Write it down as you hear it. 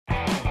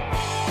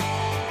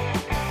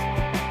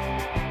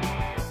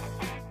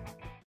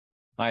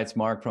Hi, it's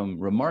Mark from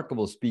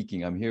Remarkable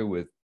Speaking. I'm here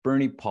with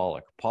Bernie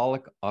Pollock,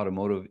 Pollock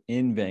Automotive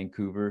in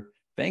Vancouver,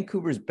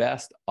 Vancouver's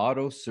best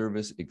auto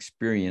service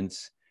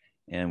experience.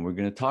 And we're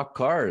going to talk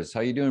cars. How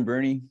you doing,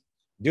 Bernie?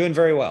 Doing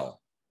very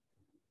well.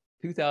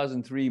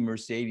 2003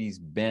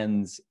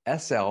 Mercedes-Benz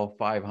SL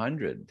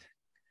 500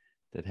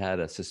 that had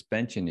a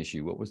suspension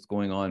issue. What was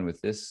going on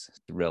with this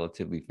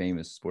relatively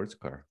famous sports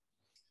car?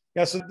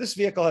 Yeah, so this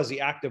vehicle has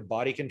the active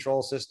body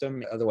control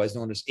system, otherwise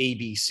known as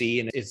ABC,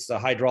 and it's the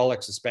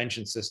hydraulic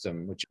suspension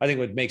system, which I think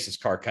what makes this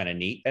car kind of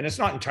neat. And it's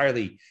not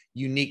entirely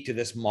unique to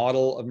this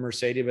model of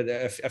Mercedes, but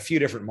a few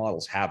different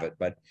models have it.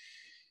 But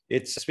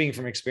it's speaking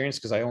from experience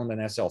because I owned an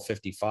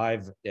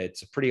SL55.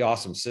 It's a pretty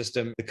awesome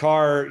system. The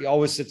car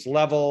always sits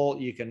level.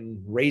 You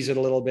can raise it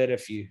a little bit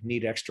if you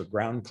need extra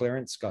ground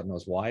clearance. God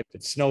knows why. If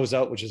it snows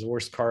out, which is the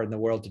worst car in the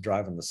world to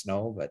drive in the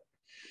snow, but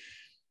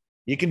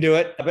you can do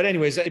it. But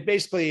anyways, it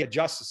basically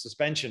adjusts the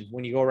suspension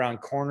when you go around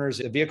corners.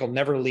 The vehicle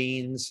never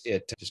leans.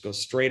 It just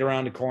goes straight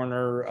around the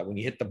corner. When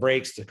you hit the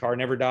brakes, the car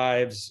never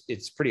dives.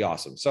 It's pretty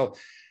awesome. So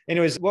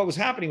anyways, what was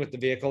happening with the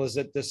vehicle is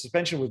that the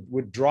suspension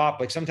would drop.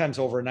 Like sometimes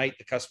overnight,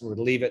 the customer would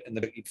leave it and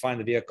you'd find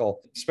the vehicle,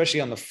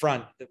 especially on the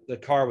front, the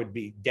car would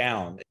be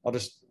down. I'll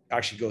just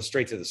actually go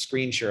straight to the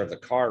screen share of the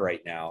car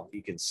right now.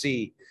 You can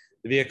see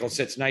the vehicle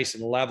sits nice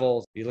and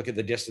level. You look at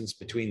the distance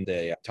between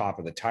the top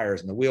of the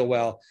tires and the wheel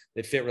well,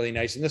 they fit really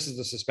nice. And this is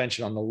the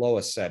suspension on the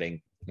lowest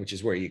setting, which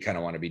is where you kind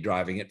of want to be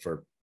driving it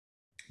for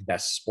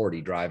best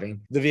sporty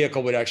driving. The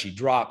vehicle would actually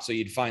drop. So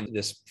you'd find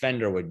this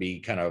fender would be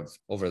kind of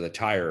over the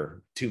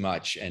tire too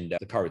much and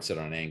the car would sit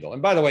on an angle.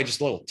 And by the way, just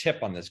a little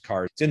tip on this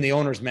car. It's in the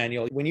owner's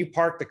manual. When you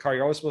park the car,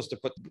 you're always supposed to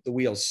put the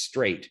wheels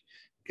straight,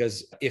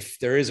 because if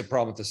there is a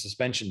problem with the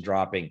suspension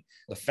dropping,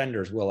 the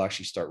fenders will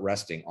actually start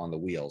resting on the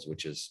wheels,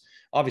 which is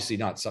obviously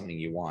not something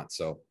you want.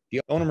 So if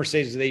you own a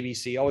Mercedes with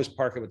ABC, always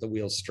park it with the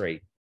wheels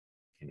straight.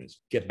 And just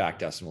get back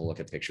to us and we'll look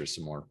at pictures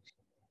some more.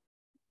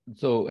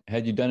 So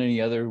had you done any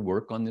other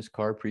work on this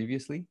car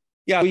previously?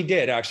 Yeah, we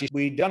did actually.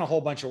 We'd done a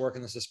whole bunch of work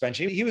in the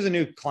suspension. He was a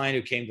new client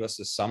who came to us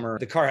this summer.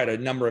 The car had a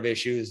number of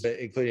issues,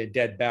 including a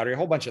dead battery, a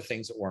whole bunch of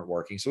things that weren't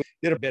working. So we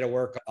did a bit of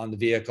work on the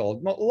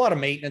vehicle, a lot of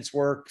maintenance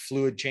work,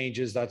 fluid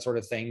changes, that sort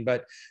of thing.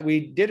 But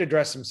we did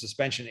address some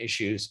suspension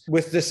issues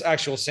with this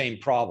actual same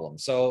problem.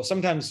 So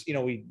sometimes,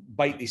 we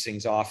bite these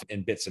things off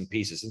in bits and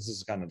pieces. This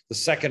is kind of the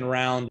second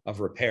round of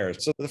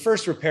repairs. So the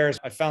first repairs,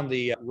 I found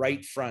the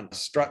right front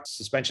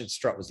suspension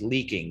strut was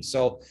leaking.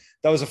 So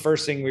that was the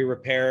first thing we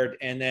repaired.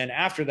 And then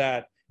after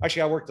that,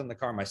 actually, I worked on the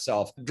car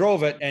myself,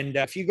 drove it. And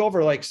if you go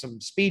over like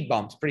some speed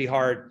bumps pretty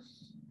hard,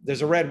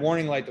 there's a red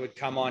warning light that would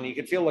come on. You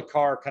could feel the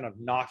car kind of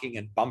knocking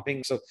and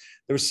bumping. So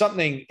there was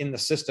something in the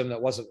system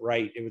that wasn't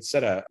right. It would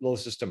set a low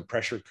system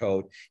pressure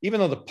code, even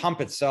though the pump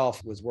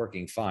itself was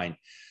working fine.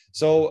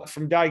 So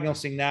from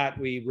diagnosing that,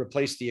 we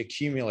replaced the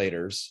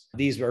accumulators.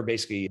 These are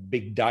basically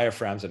big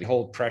diaphragms that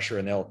hold pressure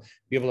and they'll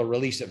be able to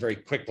release it very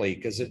quickly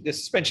because the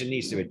suspension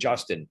needs to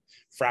adjust in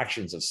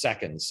fractions of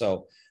seconds.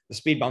 So the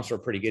speed bumps were a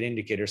pretty good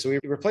indicator. So we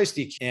replaced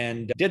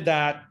and did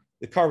that.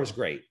 The car was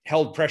great,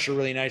 held pressure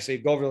really nicely,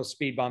 go over those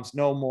speed bumps,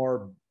 no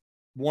more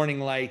warning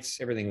lights.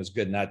 Everything was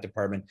good in that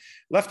department.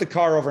 Left the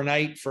car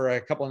overnight for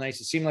a couple of nights.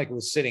 It seemed like it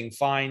was sitting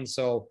fine.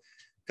 So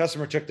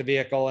customer took the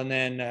vehicle, and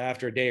then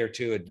after a day or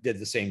two, it did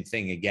the same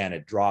thing again.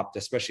 It dropped,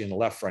 especially in the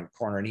left front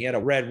corner, and he had a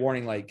red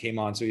warning light came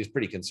on, so he was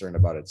pretty concerned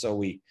about it. So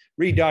we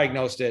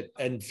re-diagnosed it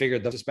and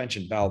figured the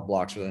suspension valve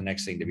blocks were the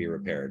next thing to be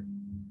repaired.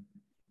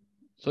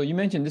 So you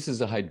mentioned this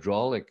is a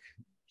hydraulic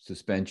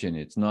suspension.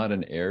 It's not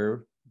an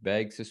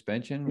airbag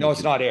suspension? No,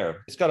 it's not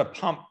air. It's got a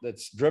pump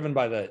that's driven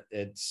by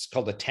it's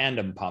called a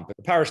tandem pump.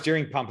 The power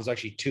steering pump is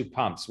actually two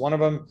pumps. One of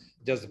them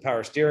does the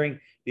power steering.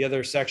 The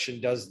other section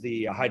does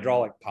the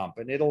hydraulic pump,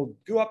 and it'll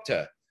go up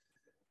to,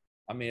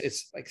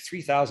 it's like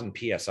 3,000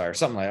 PSI or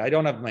something like that. I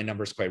don't have my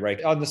numbers quite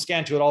right. On the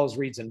scan to it always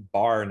reads in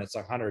bar, and it's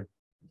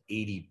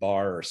 180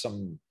 bar or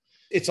something.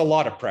 It's a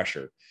lot of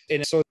pressure.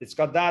 And so it's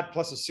got that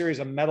plus a series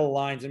of metal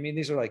lines.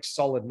 These are like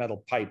solid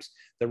metal pipes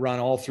that run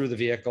all through the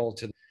vehicle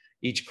to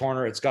each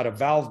corner. It's got a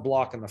valve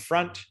block in the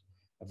front,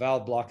 a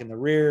valve block in the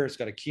rear. It's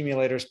got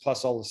accumulators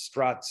plus all the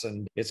struts,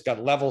 and it's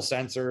got level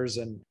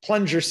sensors and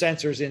plunger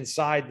sensors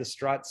inside the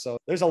struts. So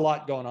there's a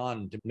lot going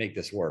on to make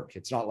this work.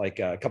 It's not like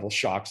a couple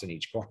shocks in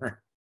each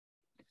corner.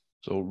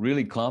 So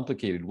really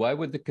complicated. Why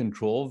would the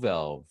control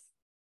valve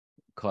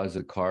cause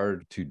the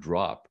car to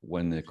drop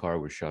when the car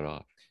was shut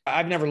off?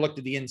 I've never looked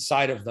at the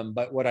inside of them,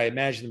 but what I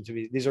imagine them to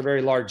be, these are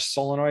very large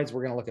solenoids.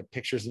 We're going to look at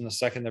pictures in a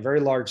second. They're very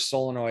large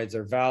solenoids.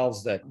 They're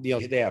valves that,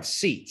 they have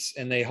seats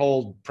and they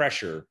hold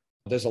pressure.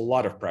 There's a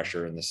lot of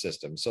pressure in the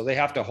system. So they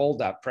have to hold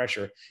that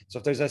pressure. So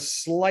if there's a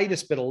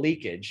slightest bit of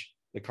leakage,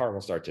 the car will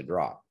start to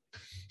drop.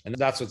 And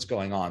that's what's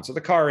going on. So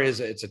the car it's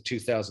a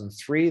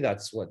 2003.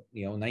 That's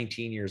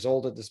 19 years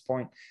old at this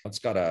point. It's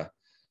got a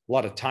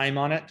lot of time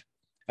on it.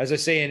 As I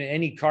say, in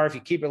any car, if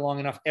you keep it long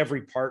enough,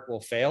 every part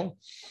will fail.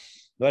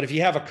 But if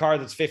you have a car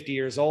that's 50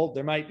 years old,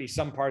 there might be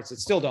some parts that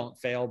still don't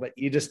fail, but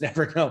you just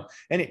never know.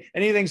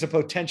 Anything's a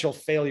potential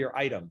failure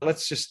item.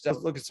 Let's just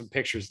look at some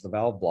pictures of the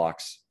valve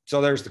blocks. So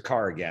there's the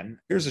car again.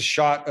 Here's a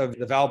shot of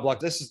the valve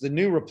block. This is the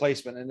new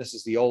replacement, and this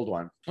is the old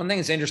one. One thing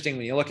that's interesting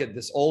when you look at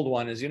this old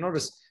one is you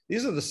notice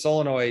these are the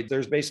solenoids.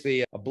 There's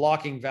basically a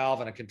blocking valve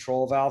and a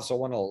control valve. So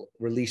one will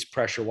release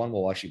pressure, one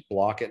will actually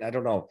block it. And I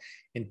don't know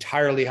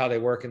entirely how they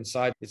work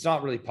inside. It's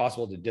not really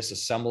possible to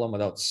disassemble them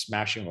without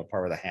smashing them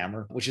apart with a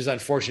hammer, which is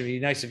unfortunate. It'd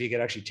be nice if you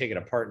could actually take it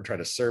apart and try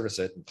to service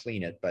it and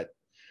clean it, but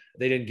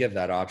they didn't give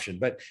that option.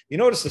 But you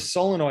notice the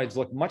solenoids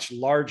look much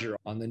larger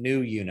on the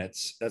new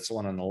units. That's the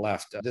one on the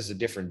left. This is a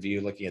different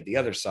view looking at the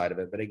other side of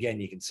it. But again,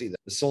 you can see that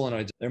the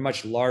solenoids, they're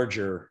much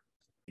larger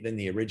than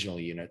the original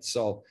units.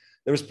 So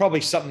there was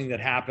probably something that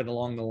happened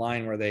along the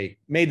line where they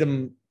made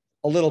them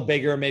a little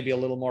bigger, maybe a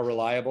little more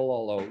reliable,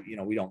 although,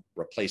 we don't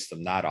replace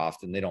them that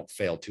often. They don't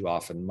fail too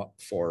often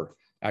for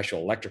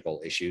actual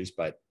electrical issues,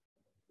 but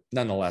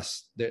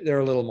nonetheless, they're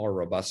a little more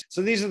robust.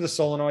 So these are the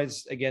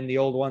solenoids. Again, the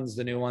old ones,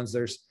 the new ones.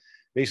 There's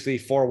basically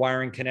 4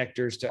 wiring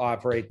connectors to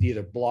operate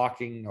either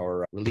blocking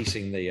or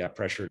releasing the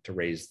pressure to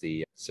raise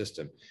the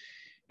system.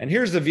 And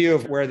here's the view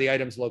of where the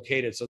item's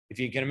located. So if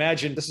you can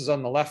imagine, this is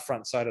on the left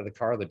front side of the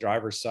car, the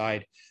driver's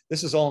side.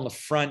 This is all in the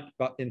front,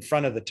 in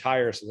front of the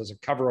tire. So there's a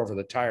cover over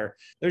the tire.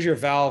 There's your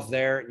valve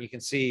there. And you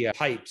can see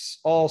pipes,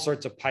 all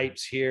sorts of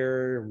pipes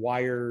here,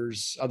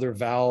 wires, other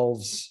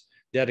valves.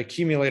 That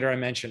accumulator I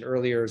mentioned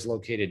earlier is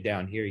located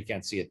down here. You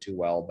can't see it too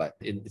well, but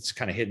it's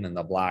kind of hidden in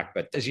the black.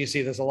 But as you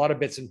see, there's a lot of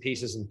bits and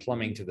pieces and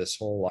plumbing to this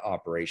whole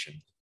operation.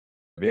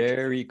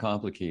 Very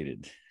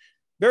complicated.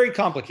 Very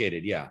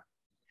complicated, yeah.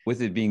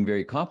 With it being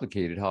very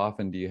complicated, how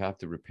often do you have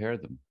to repair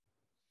them?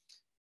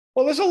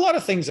 Well, there's a lot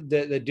of things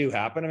that do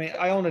happen. I mean,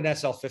 I owned an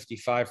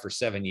SL55 for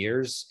 7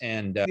 years,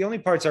 and the only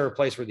parts I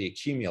replaced were the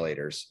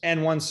accumulators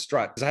and one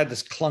strut, because I had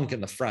this clunk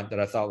in the front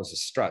that I thought was a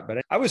strut.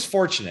 But I was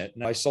fortunate,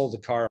 and I sold the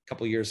car a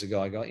couple of years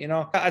ago. I go,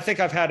 I think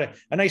I've had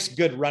a nice,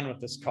 good run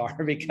with this car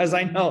because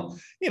I know,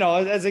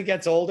 as it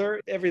gets older,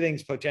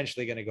 everything's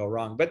potentially going to go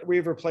wrong. But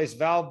we've replaced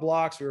valve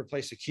blocks, we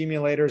replaced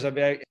accumulators. I've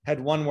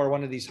had one where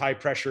one of these high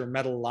pressure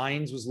metal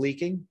lines was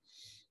leaking.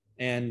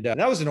 And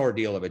that was an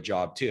ordeal of a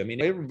job too. I mean,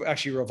 it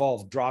actually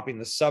revolved dropping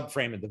the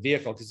subframe of the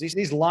vehicle because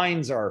these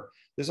lines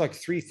there's like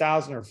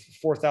 3,000 or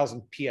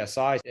 4,000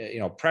 PSI,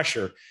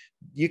 pressure.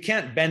 You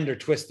can't bend or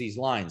twist these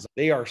lines.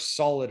 They are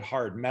solid,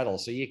 hard metal.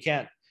 So you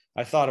can't,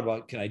 I thought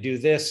about, can I do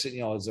this?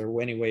 Is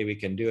there any way we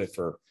can do it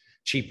for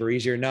cheaper,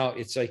 easier? No,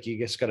 it's like you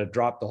just got to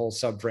drop the whole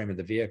subframe of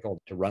the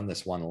vehicle to run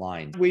this one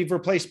line. We've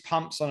replaced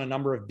pumps on a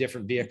number of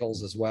different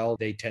vehicles as well.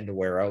 They tend to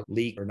wear out,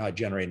 leak, or not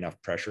generate enough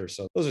pressure.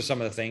 So those are some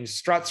of the things.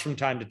 Struts from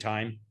time to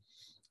time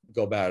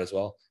go bad as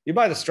well. You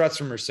buy the struts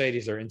from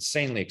Mercedes, they're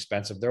insanely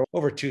expensive. They're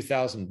over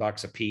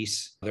 $2,000 a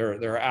piece. There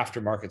are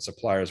aftermarket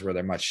suppliers where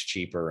they're much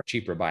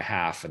cheaper by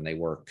half, and they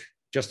work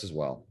just as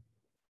well.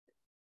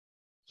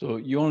 So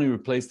you only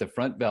replaced the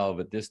front valve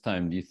at this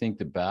time. Do you think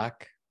the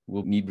back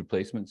will need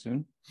replacement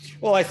soon?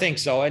 Well, I think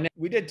so. And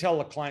we did tell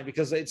the client,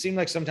 because it seemed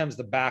like sometimes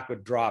the back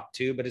would drop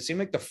too, but it seemed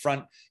like the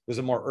front was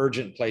a more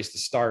urgent place to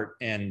start.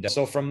 And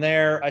so from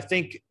there, I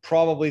think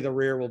probably the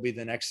rear will be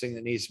the next thing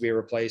that needs to be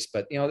replaced.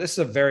 But, this is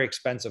a very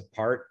expensive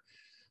part.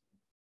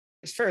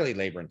 It's fairly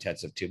labor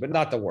intensive too, but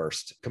not the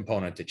worst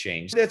component to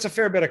change. It's a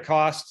fair bit of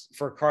cost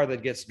for a car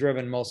that gets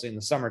driven mostly in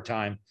the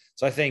summertime.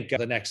 So I think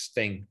the next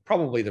thing,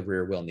 probably the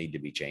rear will need to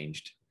be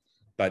changed.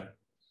 But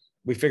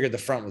we figured the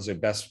front was the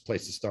best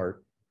place to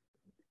start.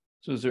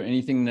 So is there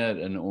anything that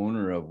an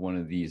owner of one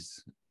of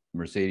these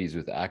Mercedes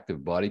with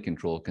active body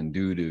control can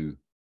do to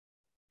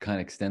kind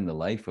of extend the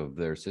life of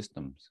their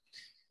systems?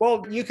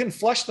 Well, you can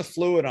flush the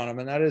fluid on them,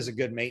 and that is a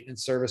good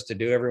maintenance service to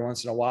do every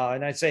once in a while.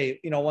 And I'd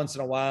say, once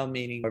in a while,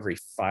 meaning every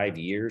 5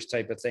 years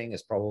type of thing,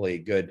 is probably a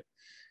good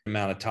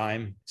amount of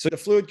time. So the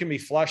fluid can be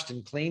flushed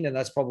and cleaned, and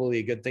that's probably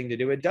a good thing to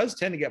do. It does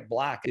tend to get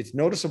black. It's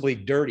noticeably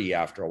dirty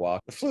after a while.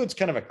 The fluid's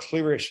kind of a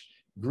clearish,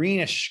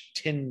 greenish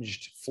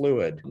tinged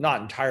fluid,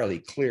 not entirely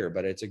clear,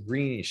 but it's a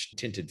greenish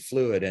tinted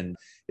fluid. And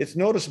it's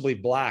noticeably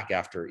black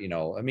after,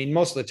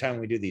 most of the time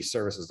we do these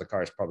services, the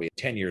car is probably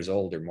 10 years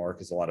old or more,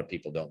 because a lot of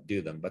people don't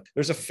do them. But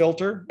there's a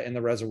filter in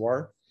the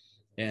reservoir,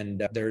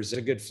 and there's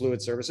a good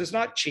fluid service. It's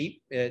not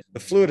cheap. The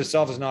fluid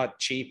itself is not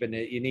cheap, and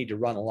you need to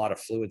run a lot of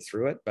fluid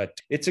through it, but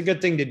it's a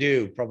good thing to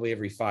do probably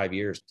every 5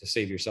 years to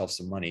save yourself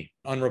some money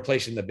on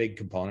replacing the big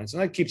components.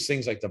 And that keeps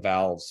things like the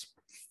valves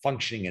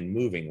functioning and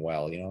moving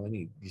well.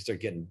 Then you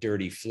start getting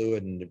dirty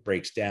fluid and it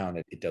breaks down,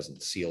 it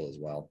doesn't seal as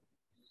well.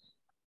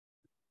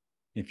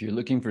 If you're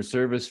looking for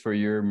service for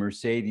your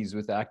Mercedes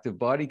with active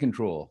body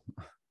control,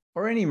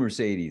 or any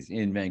Mercedes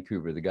in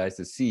Vancouver, the guys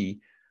to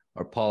see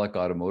are Pollock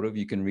Automotive.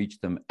 You can reach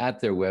them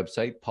at their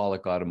website,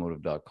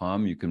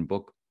 pollockautomotive.com. You can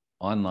book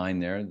online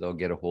there. They'll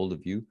get a hold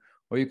of you.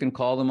 Or you can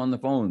call them on the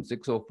phone,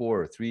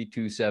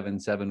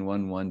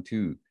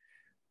 604-327-7112.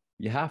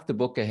 You have to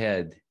book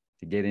ahead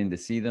to get in to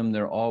see them.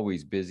 They're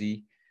always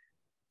busy.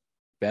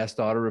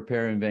 Best auto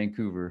repair in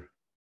Vancouver.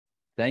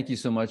 Thank you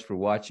so much for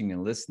watching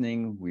and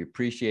listening. We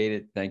appreciate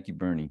it. Thank you,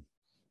 Bernie.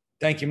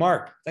 Thank you,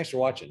 Mark. Thanks for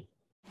watching.